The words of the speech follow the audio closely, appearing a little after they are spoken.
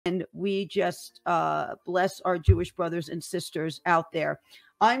And we just bless our Jewish brothers and sisters out there.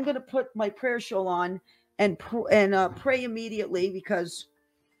 I'm going to put my prayer shawl on and pray immediately because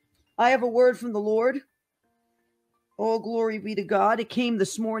I have a word from the Lord. All glory be to God. It came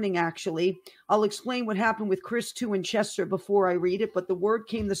this morning, actually. I'll explain what happened with Chris, too, and Chester before I read it, but the word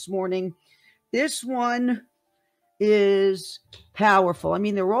came this morning. This one is powerful. I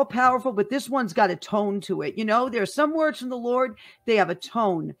mean, they're all powerful, but this one's got a tone to it. You know, there's some words from the Lord, they have a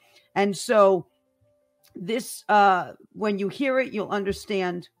tone. And so this, when you hear it, you'll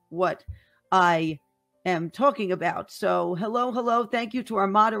understand what I am talking about. So hello. Thank you to our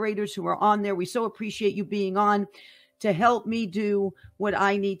moderators who are on there. We so appreciate you being on to help me do what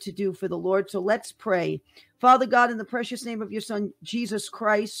I need to do for the Lord. So let's pray. Father God, in the precious name of your Son, Jesus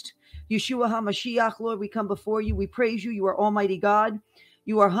Christ, Yeshua HaMashiach, Lord, we come before you. We praise you. You are Almighty God.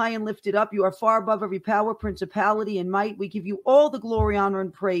 You are high and lifted up. You are far above every power, principality, and might. We give you all the glory, honor,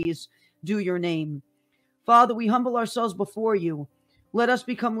 and praise due your name. Father, we humble ourselves before you. Let us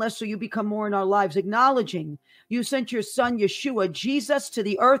become less so you become more in our lives, acknowledging you sent your Son, Yeshua, Jesus, to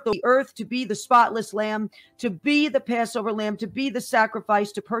the earth to be the spotless lamb, to be the Passover lamb, to be the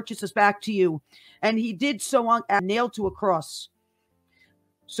sacrifice, to purchase us back to you. And he did so on, nailed to a cross,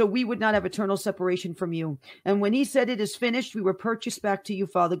 so we would not have eternal separation from you. And when he said it is finished, we were purchased back to you,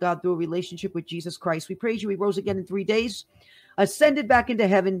 Father God, through a relationship with Jesus Christ. We praise you. He rose again in 3 days, ascended back into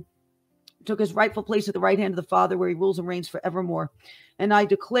heaven, took his rightful place at the right hand of the Father, where he rules and reigns forevermore. And I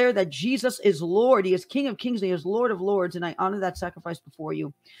declare that Jesus is Lord. He is King of kings and he is Lord of lords. And I honor that sacrifice before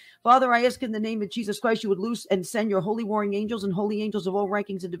you. Father, I ask in the name of Jesus Christ, you would loose and send your holy warring angels and holy angels of all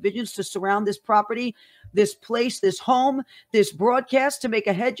rankings and divisions to surround this property, this place, this home, this broadcast, to make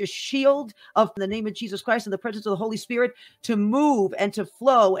a hedge, a shield of the name of Jesus Christ and the presence of the Holy Spirit, to move and to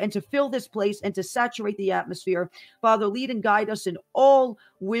flow and to fill this place and to saturate the atmosphere. Father, lead and guide us in all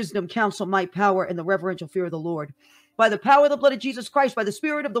wisdom, counsel, might, power, and the reverential fear of the Lord. By the power of the blood of Jesus Christ, by the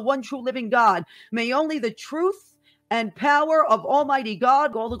Spirit of the one true living God, may only the truth and power of Almighty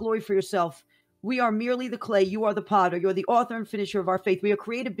God, all the glory for yourself. We are merely the clay. You are the potter. You're the author and finisher of our faith. We are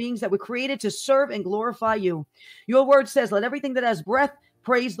created beings that were created to serve and glorify you. Your word says, let everything that has breath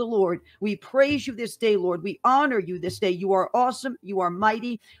praise the Lord. We praise you this day, Lord. We honor you this day. You are awesome. You are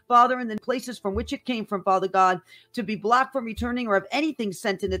mighty, Father, in the places from which it came from, Father God, to be blocked from returning or have anything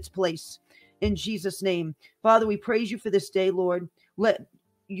sent in its place. In Jesus' name. Father, we praise you for this day, Lord. Let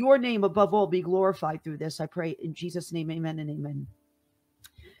your name above all be glorified through this. I pray in Jesus' name, amen and amen.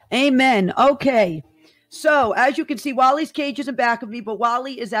 Amen. Okay. So as you can see, Wally's cage is in back of me, but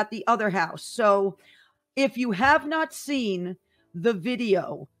Wally is at the other house. So if you have not seen the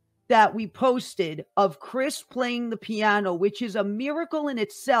video that we posted of Chris playing the piano, which is a miracle in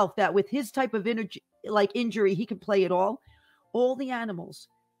itself, that with his type of injury, he can play it all the animals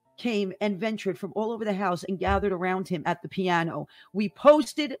came and ventured from all over the house and gathered around him at the piano. We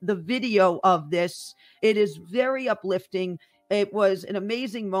posted the video of this. It is very uplifting. It was an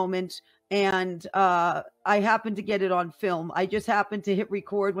amazing moment, and I happened to get it on film. I just happened to hit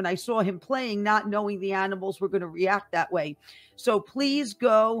record when I saw him playing, not knowing the animals were going to react that way. So please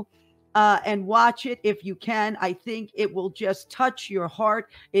go and watch it if you can. I think it will just touch your heart.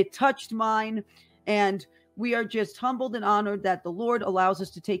 It touched mine, and we are just humbled and honored that the Lord allows us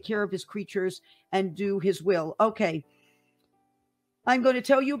to take care of his creatures and do his will. Okay. I'm going to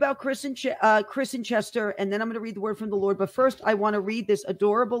tell you about Chris and Chester, and then I'm going to read the word from the Lord. But first, I want to read this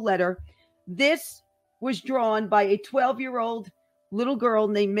adorable letter. This was drawn by a 12-year-old little girl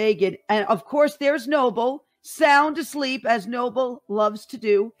named Megan. And of course, there's Noble, sound asleep, as Noble loves to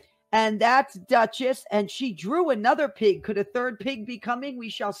do. And that's Duchess. And she drew another pig. Could a third pig be coming? We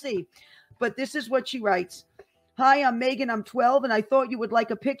shall see. But this is what she writes. Hi, I'm Megan. I'm 12, and I thought you would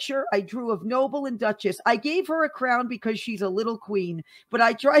like a picture I drew of Noble and Duchess. I gave her a crown because she's a little queen, but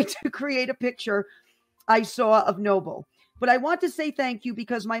I tried to create a picture I saw of Noble. But I want to say thank you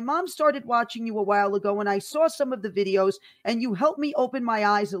because my mom started watching you a while ago, and I saw some of the videos, and you helped me open my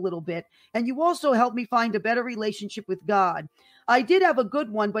eyes a little bit, and you also helped me find a better relationship with God. I did have a good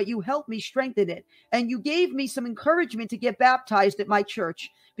one, but you helped me strengthen it, and you gave me some encouragement to get baptized at my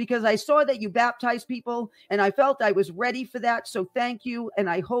church, because I saw that you baptize people, and I felt I was ready for that. So thank you, and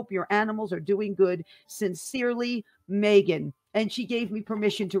I hope your animals are doing good. Sincerely, Megan. And she gave me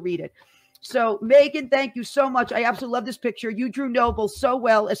permission to read it. So Megan, thank you so much. I absolutely love this picture. You drew Noble so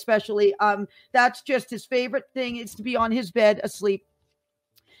well, especially. That's just his favorite thing, is to be on his bed asleep.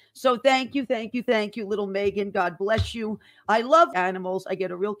 So thank you, little Megan. God bless you. I love animals. I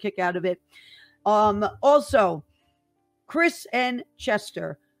get a real kick out of it. Also, Chris and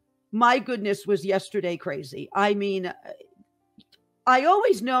Chester, my goodness, was yesterday crazy. I mean, I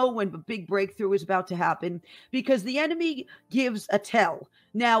always know when a big breakthrough is about to happen because the enemy gives a tell.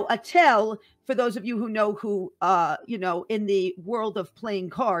 Now, a tell, for those of you who know in the world of playing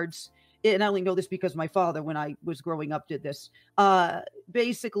cards, and I only know this because my father, when I was growing up, did this,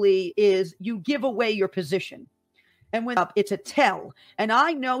 basically is you give away your position. And when it's a tell, and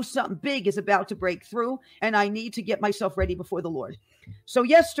I know something big is about to break through, and I need to get myself ready before the Lord. So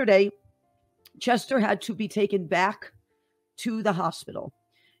yesterday, Chester had to be taken back to the hospital.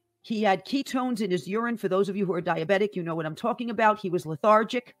 He had ketones in his urine. For those of you who are diabetic, you know what I'm talking about. He was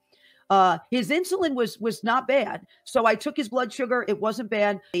lethargic. His insulin was not bad. So I took his blood sugar. It wasn't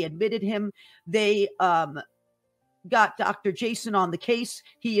bad. They admitted him. They got Dr. Jason on the case.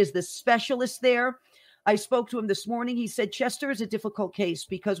 He is the specialist there. I spoke to him this morning. He said Chester is a difficult case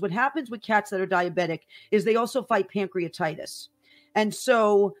because what happens with cats that are diabetic is they also fight pancreatitis. And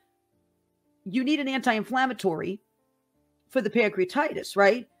so you need an anti-inflammatory for the pancreatitis,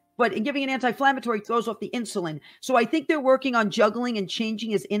 right? But in giving an anti-inflammatory throws off the insulin. So I think they're working on juggling and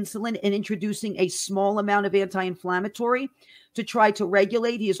changing his insulin and introducing a small amount of anti-inflammatory to try to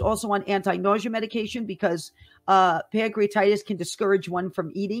regulate. He is also on anti-nausea medication because pancreatitis can discourage one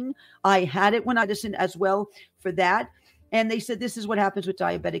from eating. I had it when I listened as well for that. And they said this is what happens with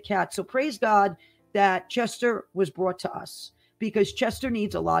diabetic cats. So praise God that Chester was brought to us because Chester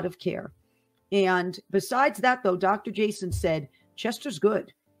needs a lot of care. And besides that, though, Dr. Jason said, Chester's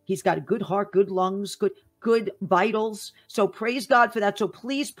good. He's got a good heart, good lungs, good vitals. So praise God for that. So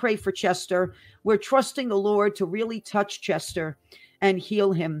please pray for Chester. We're trusting the Lord to really touch Chester and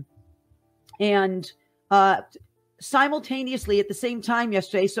heal him. And simultaneously at the same time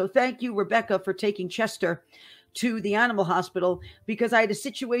yesterday, so thank you, Rebecca, for taking Chester to the animal hospital because I had a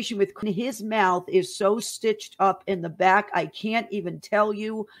situation with his mouth is so stitched up in the back. I can't even tell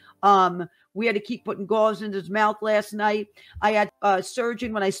you. We had to keep putting gauze in his mouth last night. I had a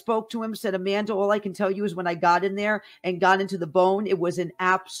surgeon, when I spoke to him, said, Amanda, all I can tell you is when I got in there and got into the bone, it was an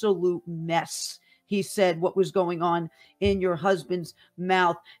absolute mess. He said, what was going on in your husband's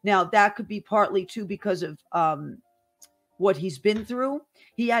mouth? Now, that could be partly, too, because of what he's been through.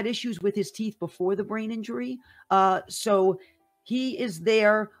 He had issues with his teeth before the brain injury. So he is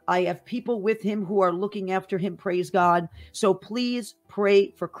there. I have people with him who are looking after him. Praise God. So please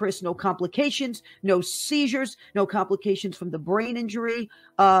pray for Chris. No complications, no seizures, no complications from the brain injury.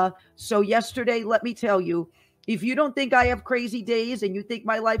 So yesterday, let me tell you, if you don't think I have crazy days and you think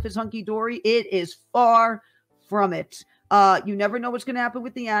my life is hunky-dory, it is far from it. You never know what's going to happen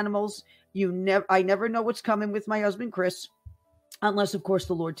with the animals. I never know what's coming with my husband, Chris, unless, of course,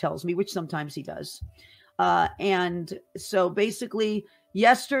 the Lord tells me, which sometimes he does. And so basically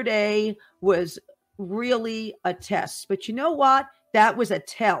yesterday was really a test, but you know what? That was a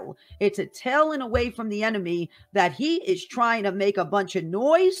tell. It's a tell in a way from the enemy that he is trying to make a bunch of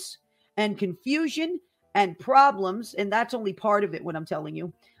noise and confusion and problems. And that's only part of it, what I'm telling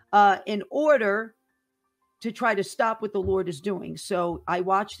you, in order to try to stop what the Lord is doing. So I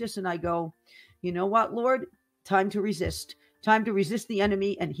watch this and I go, you know what, Lord, time to resist. Time to resist the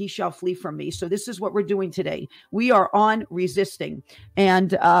enemy and he shall flee from me. So this is what we're doing today. We are on resisting and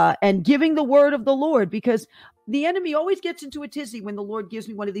giving the word of the Lord because the enemy always gets into a tizzy when the Lord gives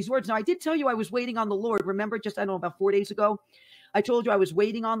me one of these words. Now, I did tell you I was waiting on the Lord. Remember, just, I don't know, about 4 days ago, I told you I was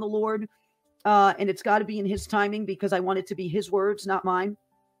waiting on the Lord and it's got to be in his timing because I want it to be his words, not mine.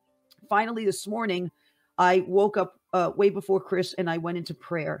 Finally, this morning, I woke up way before Chris and I went into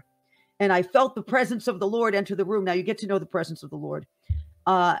prayer. And I felt the presence of the Lord enter the room. Now you get to know the presence of the Lord.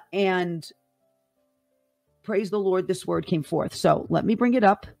 And praise the Lord, this word came forth. So let me bring it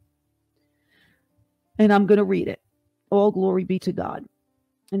up. And I'm going to read it. All glory be to God.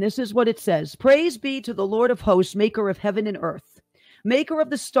 And this is what it says. Praise be to the Lord of hosts, maker of heaven and earth, maker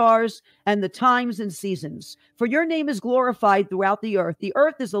of the stars and the times and seasons. For your name is glorified throughout the earth. The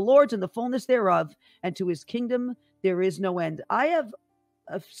earth is the Lord's and the fullness thereof, and to his kingdom there is no end. I have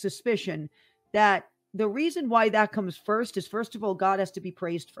a suspicion that the reason why that comes first is, first of all, God has to be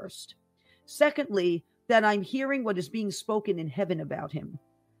praised first. Secondly, that I'm hearing what is being spoken in heaven about him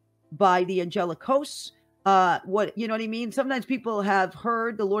by the angelic hosts. What, you know what I mean? Sometimes people have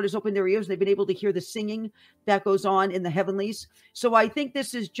heard, the Lord has opened their ears. They've been able to hear the singing that goes on in the heavenlies. So I think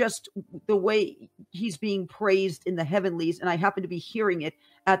this is just the way he's being praised in the heavenlies. And I happen to be hearing it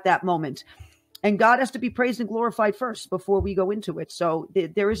at that moment. And God has to be praised and glorified first before we go into it. So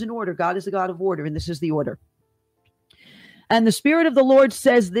there is an order. God is a God of order, and this is the order. And the Spirit of the Lord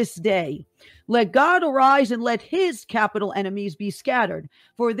says this day, let God arise and let his capital enemies be scattered.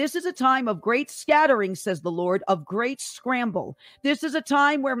 For this is a time of great scattering, says the Lord, of great scramble. This is a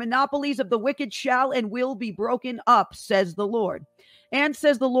time where monopolies of the wicked shall and will be broken up, says the Lord. And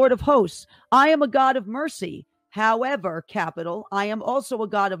says the Lord of hosts, I am a God of mercy. However, capital, I am also a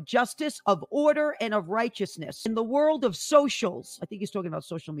God of justice, of order, and of righteousness. In the world of socials, I think he's talking about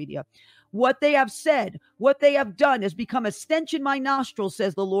social media, what they have said, what they have done has become a stench in my nostrils,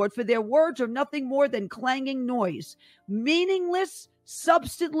 says the Lord, for their words are nothing more than clanging noise, meaningless,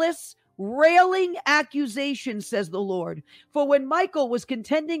 substanceless, railing accusations, says the Lord. For when Michael was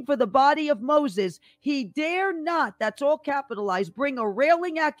contending for the body of Moses, he dare not, that's all capitalized, bring a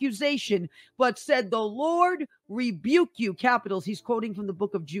railing accusation, but said, the Lord rebuke you, capitals. He's quoting from the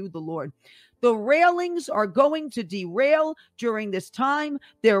book of Jude, the Lord. The railings are going to derail during this time.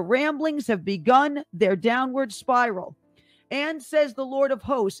 Their ramblings have begun their downward spiral. And says the Lord of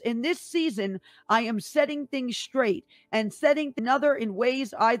hosts, in this season, I am setting things straight and setting another in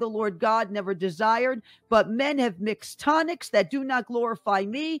ways I, the Lord God, never desired. But men have mixed tonics that do not glorify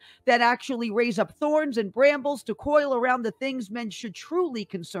me, that actually raise up thorns and brambles to coil around the things men should truly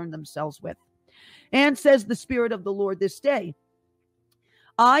concern themselves with. And says the Spirit of the Lord this day,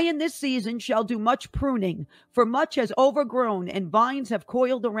 I in this season shall do much pruning, for much has overgrown and vines have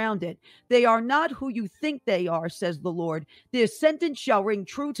coiled around it. They are not who you think they are, says the Lord. This sentence shall ring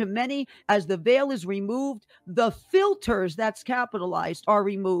true to many as the veil is removed. The filters, that's capitalized, are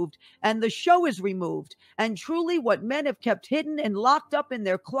removed, and the show is removed. And truly what men have kept hidden and locked up in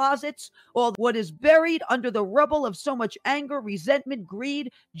their closets, all what is buried under the rubble of so much anger, resentment,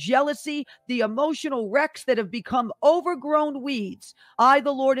 greed, jealousy, the emotional wrecks that have become overgrown weeds. I,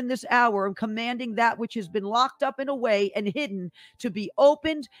 the Lord, in this hour am commanding that which has been locked up in a way and hidden to be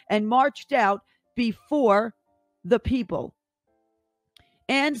opened and marched out before the people.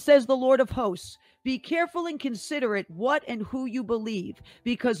 And says the Lord of hosts, be careful and considerate what and who you believe,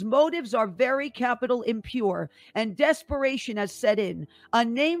 because motives are very capital impure, and desperation has set in. A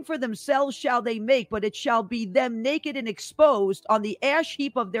name for themselves shall they make, but it shall be them naked and exposed on the ash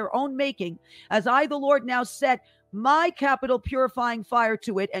heap of their own making, as I, the Lord, now set my capital purifying fire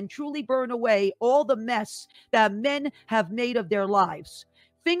to it and truly burn away all the mess that men have made of their lives.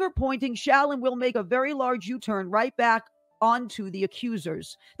 Finger pointing shall and will make a very large U-turn right back onto the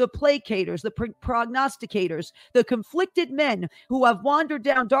accusers, the placators, the prognosticators, the conflicted men who have wandered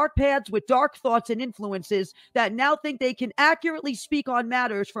down dark paths with dark thoughts and influences that now think they can accurately speak on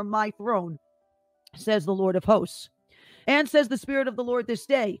matters from my throne, says the Lord of hosts. And says the Spirit of the Lord this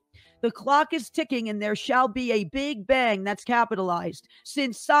day, the clock is ticking and there shall be a big bang, that's capitalized,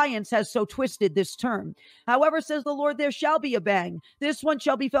 since science has so twisted this term. However, says the Lord, there shall be a bang. This one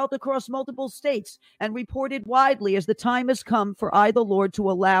shall be felt across multiple states and reported widely as the time has come for I, the Lord, to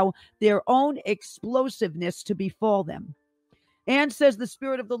allow their own explosiveness to befall them. And says the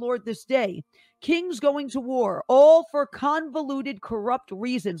Spirit of the Lord this day, kings going to war, all for convoluted, corrupt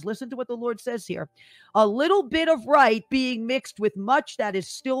reasons. Listen to what the Lord says here. A little bit of right being mixed with much that is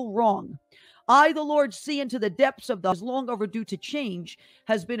still wrong. I, the Lord, see into the depths of those long overdue to change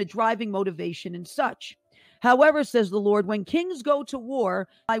has been a driving motivation and such. However, says the Lord, when kings go to war,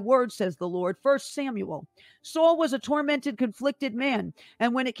 my word, says the Lord, 1 Samuel, Saul was a tormented, conflicted man.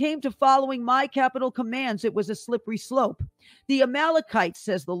 And when it came to following my capital commands, it was a slippery slope. The Amalekites,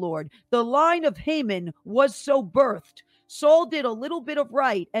 says the Lord, the line of Haman was so birthed. Saul did a little bit of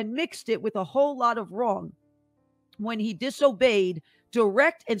right and mixed it with a whole lot of wrong when he disobeyed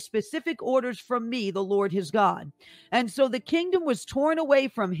direct and specific orders from me, the Lord his God. And so the kingdom was torn away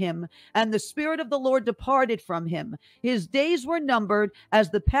from him, and the Spirit of the Lord departed from him. His days were numbered as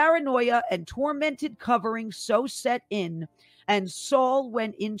the paranoia and tormented covering so set in, and Saul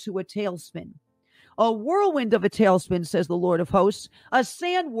went into a tailspin. A whirlwind of a tailspin, says the Lord of hosts, a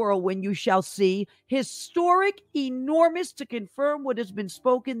sand whirlwind you shall see, historic, enormous, to confirm what has been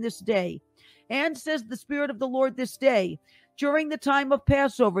spoken this day. And says the Spirit of the Lord this day, during the time of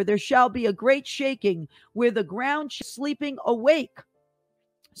Passover, there shall be a great shaking where the ground sleeping awake.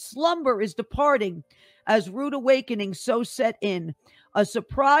 Slumber is departing as rude awakening so set in. A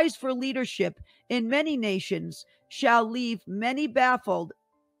surprise for leadership in many nations shall leave many baffled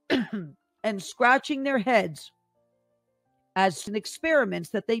and scratching their heads as in experiments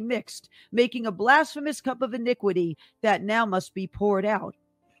that they mixed, making a blasphemous cup of iniquity that now must be poured out.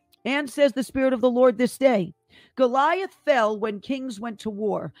 And says the Spirit of the Lord this day, Goliath fell when kings went to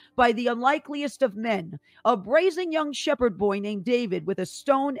war by the unlikeliest of men, a brazen young shepherd boy named David with a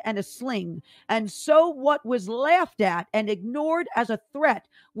stone and a sling. And so what was laughed at and ignored as a threat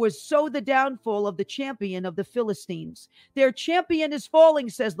was so the downfall of the champion of the Philistines. Their champion is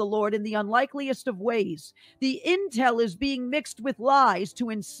falling, says the Lord, in the unlikeliest of ways. The intel is being mixed with lies to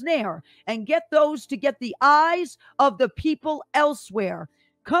ensnare and get those to get the eyes of the people elsewhere.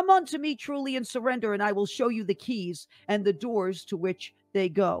 Come unto me truly and surrender, and I will show you the keys and the doors to which they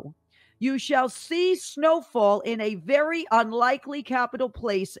go. You shall see snowfall in a very unlikely capital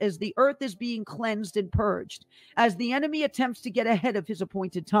place as the earth is being cleansed and purged, as the enemy attempts to get ahead of his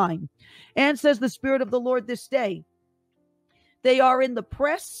appointed time. And says the Spirit of the Lord this day, they are in the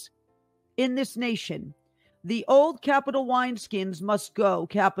press in this nation. The old capital wineskins must go,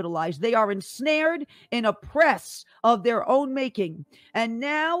 capitalized. They are ensnared in a press of their own making. And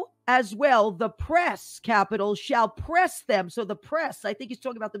now as well, the press, capital, shall press them. So the press, I think he's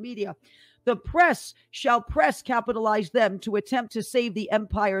talking about the media. The press shall press, capitalize them, to attempt to save the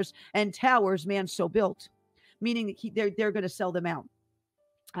empires and towers man so built. Meaning that they're going to sell them out,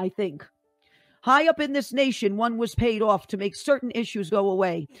 I think. High up in this nation, one was paid off to make certain issues go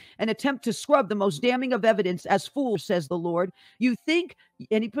away and attempt to scrub the most damning of evidence as fools, says the Lord. You think,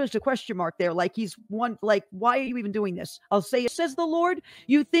 and he puts a question mark there, like he's one, like, why are you even doing this? I'll say it, says the Lord.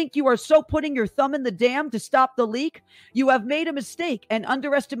 You think you are so putting your thumb in the dam to stop the leak? You have made a mistake and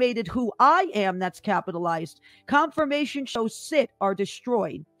underestimated who I am, that's capitalized. Confirmation shows sit are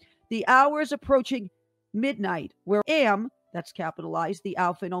destroyed. The hour is approaching midnight, where I am, that's capitalized, the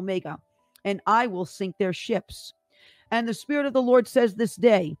Alpha and Omega, and I will sink their ships. And the Spirit of the Lord says this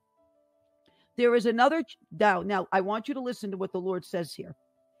day, there is another, now I want you to listen to what the Lord says here.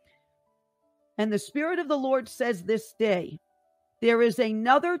 And the Spirit of the Lord says this day, there is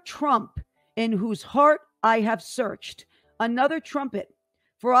another trump in whose heart I have searched, another trumpet.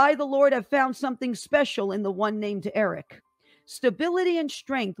 For I, the Lord, have found something special in the one named Eric. Stability and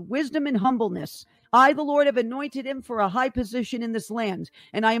strength, wisdom and humbleness. I, the Lord, have anointed him for a high position in this land,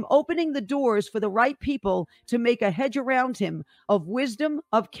 and I am opening the doors for the right people to make a hedge around him of wisdom,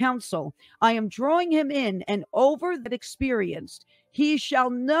 of counsel. I am drawing him in, and over that experienced, he shall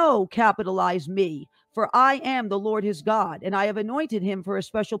know, capitalize me, for I am the Lord his God, and I have anointed him for a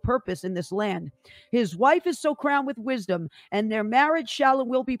special purpose in this land. His wife is so crowned with wisdom, and their marriage shall and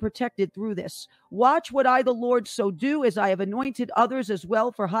will be protected through this. Watch what I, the Lord, so do, as I have anointed others as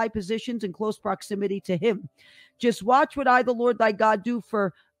well for high positions in close proximity to him. Just watch what I, the Lord thy God, do,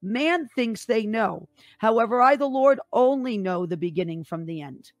 for man thinks they know. However, I, the Lord, only know the beginning from the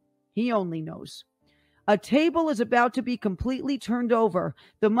end. He only knows. A table is about to be completely turned over.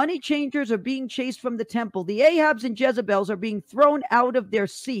 The money changers are being chased from the temple. The Ahabs and Jezebels are being thrown out of their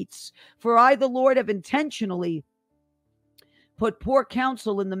seats. For I, the Lord, have intentionally put poor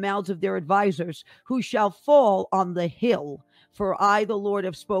counsel in the mouths of their advisors, who shall fall on the hill. For I, the Lord,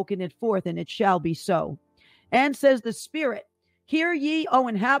 have spoken it forth, and it shall be so. And says the Spirit, hear ye, O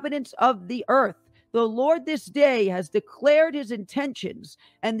inhabitants of the earth. The Lord this day has declared his intentions,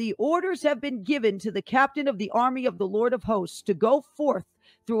 and the orders have been given to the captain of the army of the Lord of hosts to go forth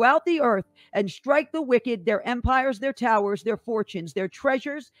throughout the earth and strike the wicked, their empires, their towers, their fortunes, their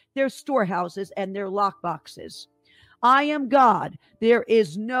treasures, their storehouses, and their lockboxes. I am God. There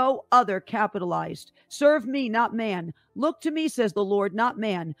is no other, capitalized. Serve me, not man. Look to me, says the Lord, not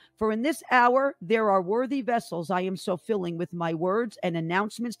man. For in this hour there are worthy vessels I am so filling with my words and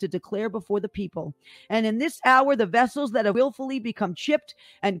announcements to declare before the people. And in this hour the vessels that have willfully become chipped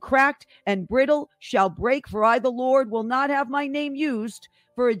and cracked and brittle shall break. For I, the Lord, will not have my name used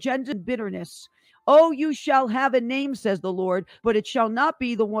for agenda and bitterness. Oh, you shall have a name, says the Lord, but it shall not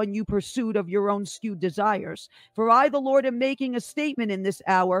be the one you pursued of your own skewed desires. For I, the Lord, am making a statement in this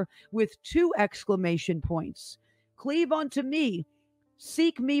hour with 2 exclamation points. Cleave unto me,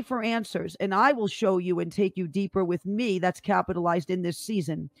 seek me for answers, and I will show you and take you deeper with me. That's capitalized in this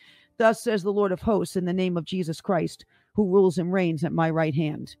season. Thus says the Lord of hosts, in the name of Jesus Christ, who rules and reigns at my right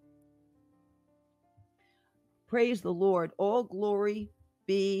hand. Praise the Lord. All glory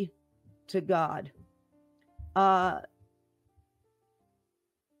be to God. That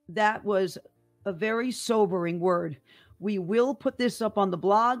was a very sobering word. We will put this up on the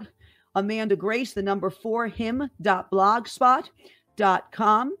blog, Amanda Grace, the number 4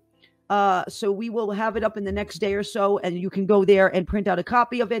 him.blogspot.com. So we will have it up in the next day or so, and you can go there and print out a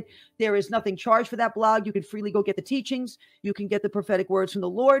copy of it. There is nothing charged for that blog. You can freely go get the teachings. You can get the prophetic words from the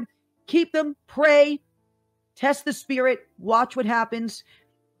Lord. Keep them, pray, test the spirit, watch what happens,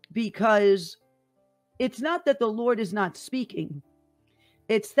 because it's not that the Lord is not speaking.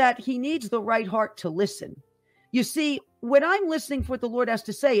 It's that he needs the right heart to listen. You see, when I'm listening for what the Lord has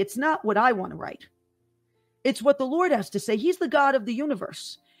to say, it's not what I want to write. It's what the Lord has to say. He's the God of the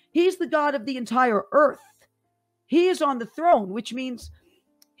universe. He's the God of the entire earth. He is on the throne, which means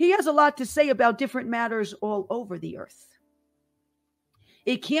he has a lot to say about different matters all over the earth.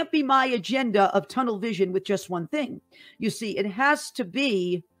 It can't be my agenda of tunnel vision with just one thing. You see, it has to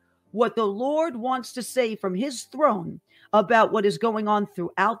be what the Lord wants to say from his throne about what is going on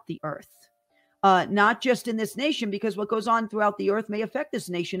throughout the earth. Not just in this nation, because what goes on throughout the earth may affect this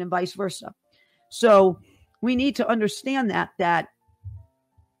nation and vice versa. So we need to understand that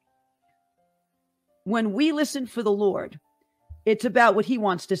when we listen for the Lord, it's about what he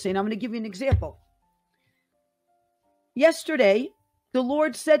wants to say. And I'm going to give you an example. Yesterday, the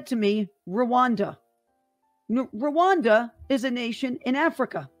Lord said to me, Rwanda. Rwanda is a nation in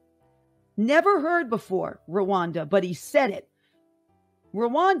Africa. Never heard before Rwanda, but he said it.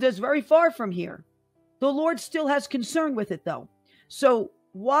 Rwanda is very far from here. The Lord still has concern with it, though. So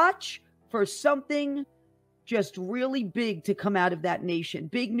watch for something just really big to come out of that nation.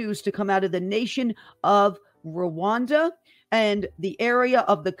 Big news to come out of the nation of Rwanda and the area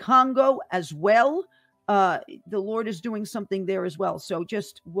of the Congo as well. The Lord is doing something there as well. So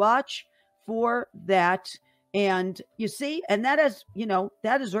just watch for that. And you see, and that is,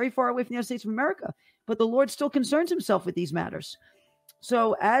 that is very far away from the United States of America. But the Lord still concerns himself with these matters.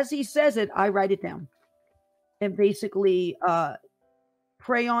 So as he says it, I write it down and basically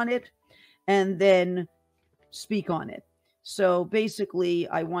pray on it and then speak on it. So basically,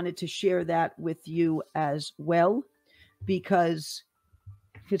 I wanted to share that with you as well, because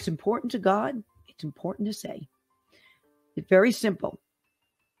if it's important to God, it's important to say. It's very simple.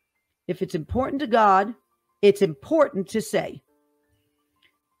 If it's important to God, it's important to say.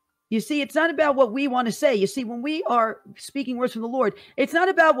 You see, it's not about what we want to say. You see, when we are speaking words from the Lord, it's not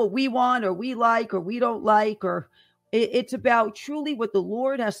about what we want or we like or we don't like, or it's about truly what the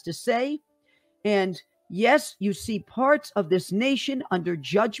Lord has to say. And yes, you see parts of this nation under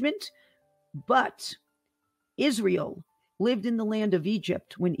judgment, but Israel lived in the land of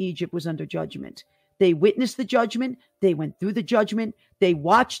Egypt when Egypt was under judgment. They witnessed the judgment. They went through the judgment. They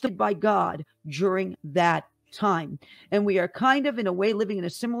watched it by God during that time. And we are kind of, in a way, living in a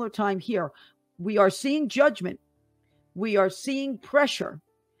similar time here. We are seeing judgment. We are seeing pressure,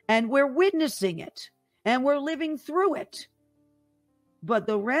 and we're witnessing it, and we're living through it. But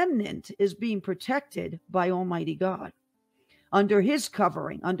the remnant is being protected by Almighty God, under his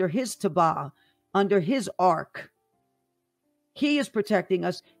covering, under his tabah, under his ark. He is protecting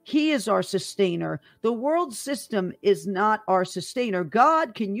us. He is our sustainer. The world system is not our sustainer.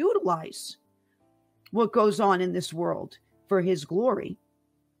 God can utilize what goes on in this world for his glory.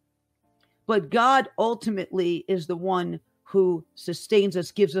 But God ultimately is the one who sustains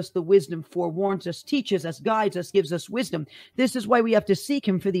us, gives us the wisdom, forewarns us, teaches us, guides us, gives us wisdom. This is why we have to seek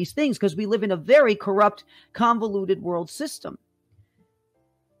him for these things, because we live in a very corrupt, convoluted world system.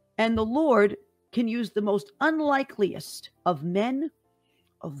 And the Lord can use the most unlikeliest of men,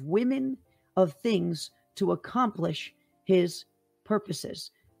 of women, of things to accomplish his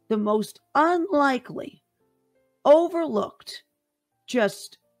purposes. The most unlikely, overlooked,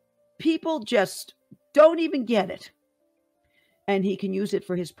 just people just don't even get it. And he can use it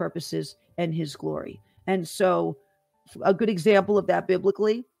for his purposes and his glory. And so a good example of that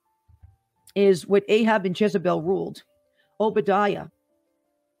biblically is what Ahab and Jezebel ruled. Obadiah,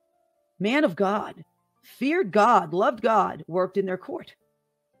 man of God, feared God, loved God, worked in their court.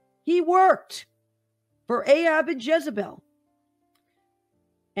 He worked for Ahab and Jezebel.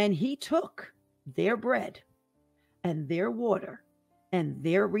 And he took their bread and their water and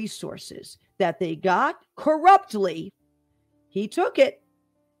their resources that they got corruptly. He took it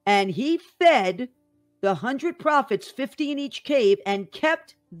and he fed the 100 prophets, 50 in each cave, and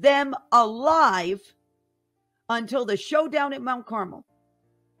kept them alive until the showdown at Mount Carmel.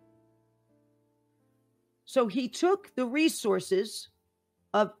 So he took the resources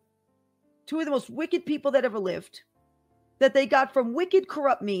of two of the most wicked people that ever lived, that they got from wicked,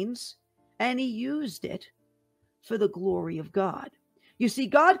 corrupt means, and he used it for the glory of God. You see,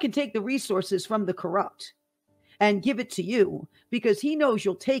 God can take the resources from the corrupt and give it to you, because he knows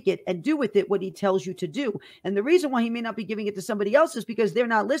you'll take it and do with it what he tells you to do. And the reason why he may not be giving it to somebody else is because they're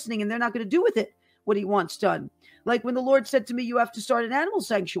not listening and they're not going to do with it what he wants done. Like when the Lord said to me, you have to start an animal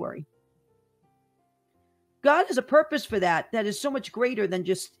sanctuary. God has a purpose for that is so much greater than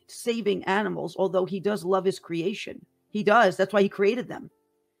just saving animals, although he does love his creation. He does. That's why he created them,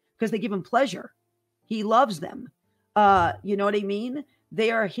 because they give him pleasure. He loves them. You know what I mean? They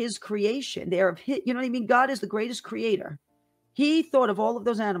are his creation. They are his, you know what I mean? God is the greatest creator. He thought of all of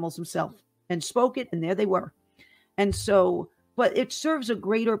those animals himself and spoke it, and there they were. And so, but it serves a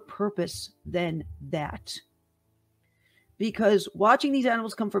greater purpose than that. Because watching these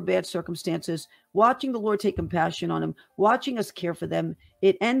animals come from bad circumstances, watching the Lord take compassion on them, watching us care for them,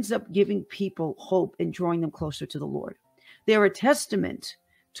 it ends up giving people hope and drawing them closer to the Lord. They're a testament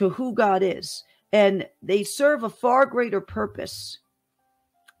to who God is, and they serve a far greater purpose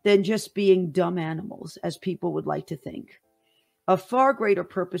than just being dumb animals, as people would like to think. A far greater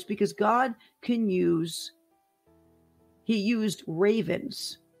purpose, because God can use, he used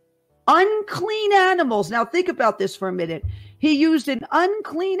ravens, unclean animals. Now think about this for a minute. He used an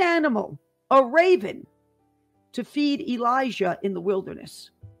unclean animal, a raven, to feed Elijah in the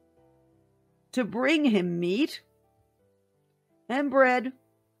wilderness, to bring him meat and bread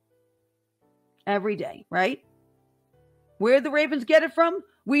every day, right? Where the ravens get it from,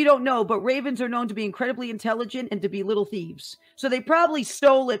 we don't know, but ravens are known to be incredibly intelligent and to be little thieves. So they probably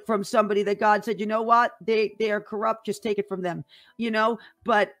stole it from somebody that God said, you know what, they are corrupt, just take it from them,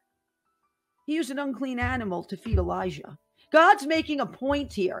 but he used an unclean animal to feed Elijah. God's making a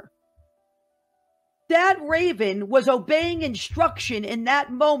point here. That raven was obeying instruction in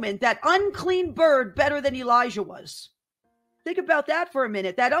that moment, that unclean bird, better than Elijah was. Think about that for a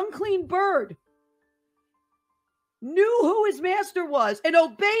minute. That unclean bird knew who his master was and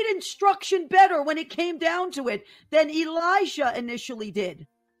obeyed instruction better when it came down to it than Elisha initially did.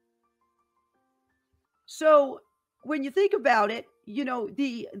 So when you think about it,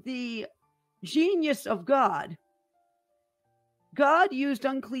 the genius of God used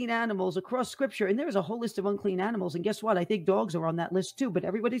unclean animals across scripture, and there's a whole list of unclean animals. And guess what? I think dogs are on that list too, but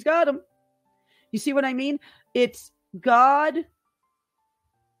everybody's got them. You see what I mean? It's God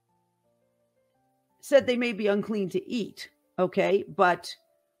said they may be unclean to eat, okay? But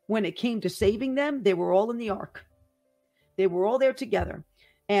when it came to saving them, they were all in the ark. They were all there together.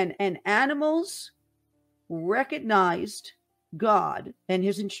 And animals recognized God and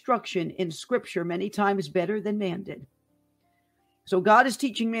his instruction in scripture many times better than man did. So God is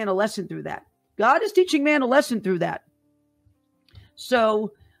teaching man a lesson through that. God is teaching man a lesson through that.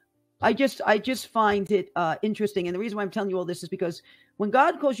 So I just find it interesting. And the reason why I'm telling you all this is because when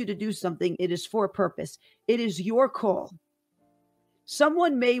God calls you to do something, it is for a purpose. It is your call.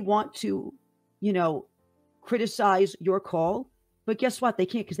 Someone may want to, criticize your call, but guess what? They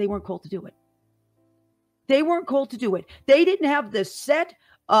can't, because they weren't called to do it. They weren't called to do it. They didn't have the set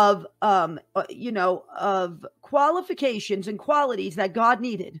of qualifications and qualities that God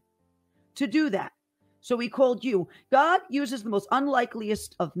needed to do that. So he called you. God uses the most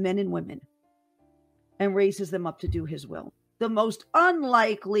unlikeliest of men and women and raises them up to do his will. The most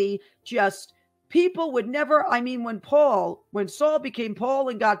unlikely, just people would never, when Saul became Paul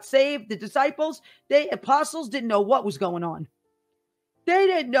and got saved, the apostles didn't know what was going on. They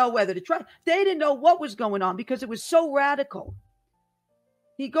didn't know whether to try. They didn't know what was going on because it was so radical.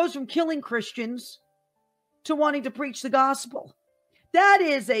 He goes from killing Christians to wanting to preach the gospel. That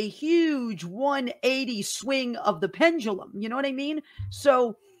is a huge 180 swing of the pendulum. You know what I mean?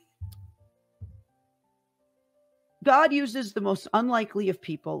 So God uses the most unlikely of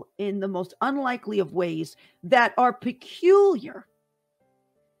people in the most unlikely of ways that are peculiar.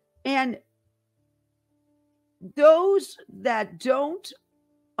 And those that don't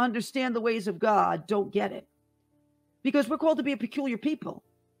understand the ways of God don't get it. Because we're called to be a peculiar people.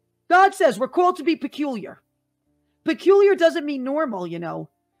 God says we're called to be peculiar. Peculiar doesn't mean normal,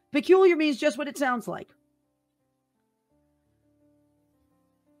 Peculiar means just what it sounds like.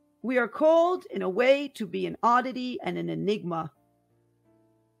 We are called in a way to be an oddity and an enigma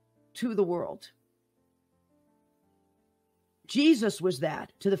to the world. Jesus was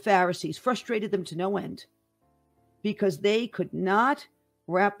that to the Pharisees, frustrated them to no end because they could not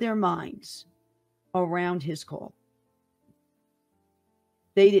wrap their minds around his call.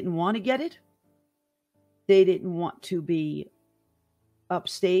 They didn't want to get it. They didn't want to be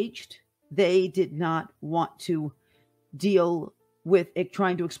upstaged. They did not want to deal with it,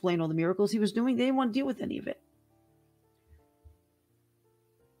 trying to explain all the miracles he was doing. They didn't want to deal with any of it.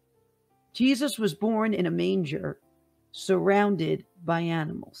 Jesus was born in a manger, surrounded by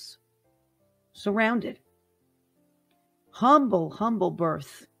animals. Surrounded. Humble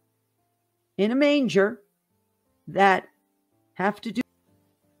birth. In a manger that have to do.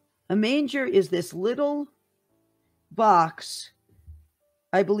 A manger is this little box,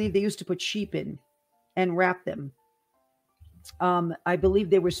 I believe they used to put sheep in and wrap them. I believe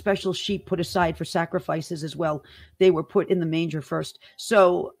they were special sheep put aside for sacrifices as well. They were put in the manger first.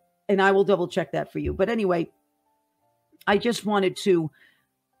 So, and I will double check that for you. But anyway, I just wanted to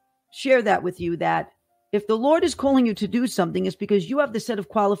share that with you, that if the Lord is calling you to do something, it's because you have the set of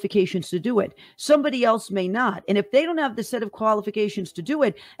qualifications to do it. Somebody else may not. And if they don't have the set of qualifications to do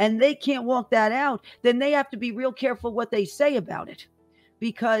it and they can't walk that out, then they have to be real careful what they say about it.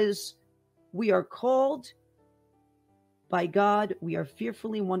 Because we are called by God. We are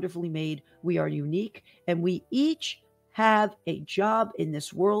fearfully and wonderfully made. We are unique. And we each have a job in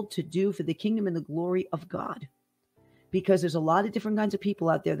this world to do for the kingdom and the glory of God. because there's a lot of different kinds of people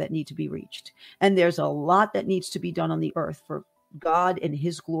out there that need to be reached. And there's a lot that needs to be done on the earth for God and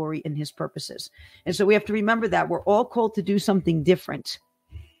his glory and his purposes. And so we have to remember that we're all called to do something different.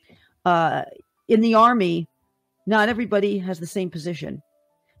 In the Army, not everybody has the same position.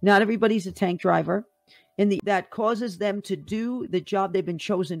 Not everybody's a tank driver. That causes them to do the job they've been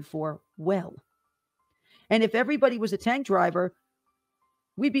chosen for well. And if everybody was a tank driver,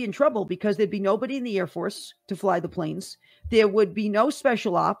 we'd be in trouble, because there'd be nobody in the Air Force to fly the planes. There would be no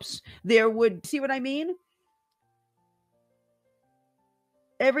special ops. See what I mean?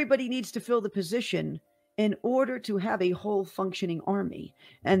 Everybody needs to fill the position in order to have a whole functioning army.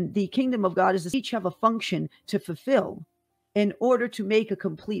 And the kingdom of God is to each have a function to fulfill in order to make a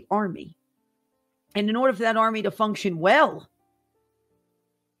complete army. And in order for that army to function well,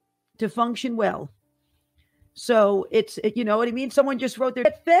 so it's, you know what I mean? Someone just wrote there,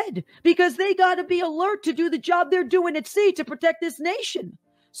 get fed, because they got to be alert to do the job they're doing at sea to protect this nation.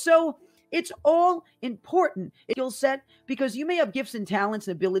 So it's all important, skill set, because you may have gifts and talents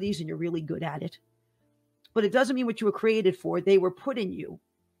and abilities and you're really good at it, but it doesn't mean what you were created for. They were put in you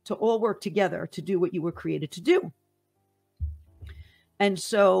to all work together to do what you were created to do. And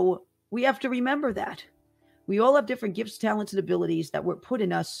so we have to remember that. We all have different gifts, talents, and abilities that were put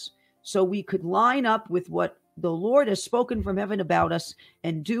in us so we could line up with what the Lord has spoken from heaven about us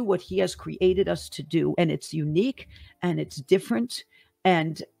and do what he has created us to do. And it's unique and it's different,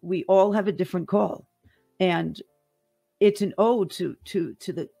 and we all have a different call. And it's an ode to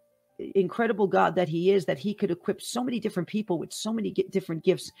the incredible God that he is, that he could equip so many different people with so many different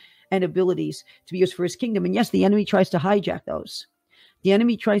gifts and abilities to be used for his kingdom. And yes, the enemy tries to hijack those. The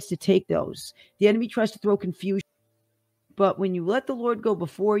enemy tries to take those. The enemy tries to throw confusion. But when you let the Lord go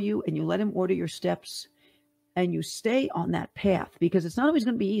before you and you let him order your steps and you stay on that path, because it's not always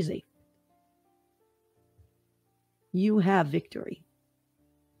going to be easy, you have victory.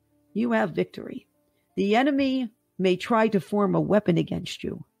 You have victory. The enemy may try to form a weapon against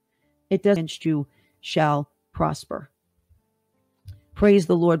you. It does against you shall prosper. Praise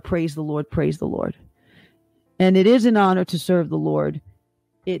the Lord, praise the Lord, praise the Lord. And it is an honor to serve the Lord.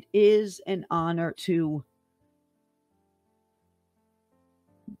 It is an honor to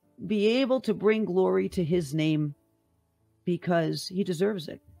be able to bring glory to his name, because he deserves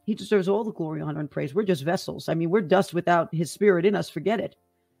it. He deserves all the glory, honor, and praise. We're just vessels. I mean, we're dust without his spirit in us. Forget it.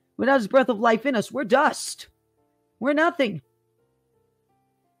 Without his breath of life in us, we're dust. We're nothing.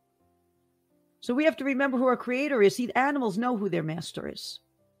 So we have to remember who our creator is. See, animals know who their master is.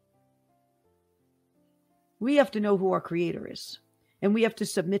 We have to know who our creator is. And we have to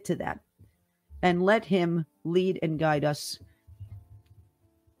submit to that and let him lead and guide us,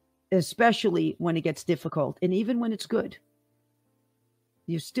 especially when it gets difficult and even when it's good.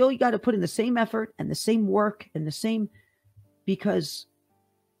 You got to put in the same effort and the same work and the same, because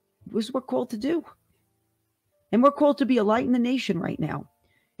this is what we're called to do. And we're called to be a light in the nation right now.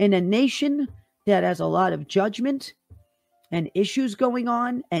 In a nation that has a lot of judgment and issues going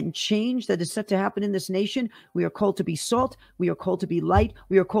on and change that is set to happen in this nation, we are called to be salt. We are called to be light.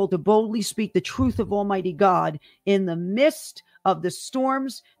 We are called to boldly speak the truth of Almighty God in the midst of the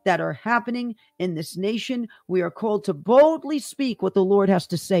storms that are happening in this nation. We are called to boldly speak what the Lord has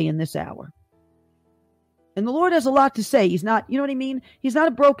to say in this hour. And the Lord has a lot to say. He's not, you know what I mean? He's not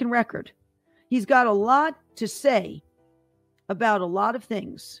a broken record. He's got a lot to say about a lot of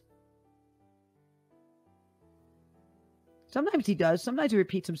things. Sometimes he does. Sometimes he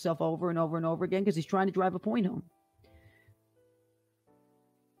repeats himself over and over and over again because he's trying to drive a point home.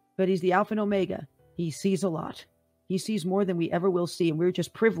 But he's the Alpha and Omega. He sees a lot. He sees more than we ever will see. And we're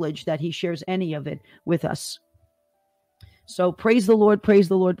just privileged that he shares any of it with us. So praise the Lord, praise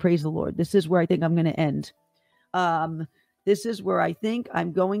the Lord, praise the Lord. This is where I think I'm going to end. This is where I think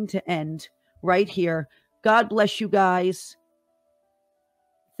I'm going to end right here. God bless you guys.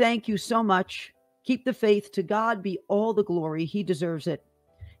 Thank you so much. Keep the faith. To God be all the glory. He deserves it.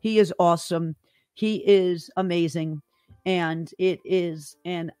 He is awesome. He is amazing. And it is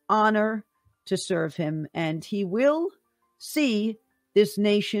an honor to serve him. And he will see this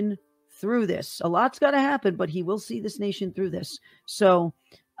nation through this. A lot's got to happen, but he will see this nation through this. So,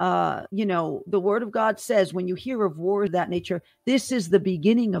 the word of God says, when you hear of war of that nature, this is the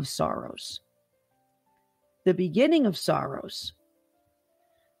beginning of sorrows. The beginning of sorrows.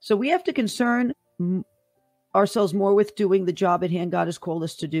 So we have to concern ourselves more with doing the job at hand God has called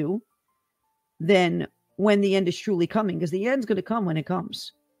us to do than when the end is truly coming, because the end's going to come when it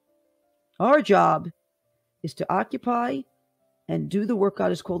comes. Our job is to occupy and do the work God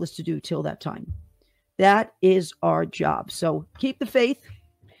has called us to do till that time. That is our job. So keep the faith.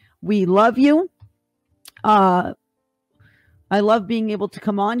 We love you. I love being able to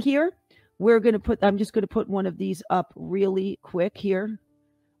come on here. I'm just going to put one of these up really quick here.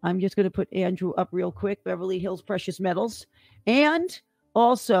 I'm just going to put Andrew up real quick, Beverly Hills Precious Metals. And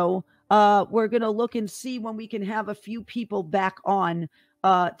also, we're going to look and see when we can have a few people back on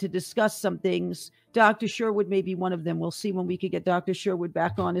to discuss some things. Dr. Sherwood may be one of them. We'll see when we can get Dr. Sherwood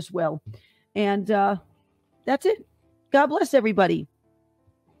back on as well. And that's it. God bless everybody.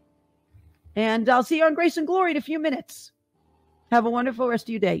 And I'll see you on Grace and Glory in a few minutes. Have a wonderful rest of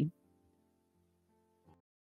your day.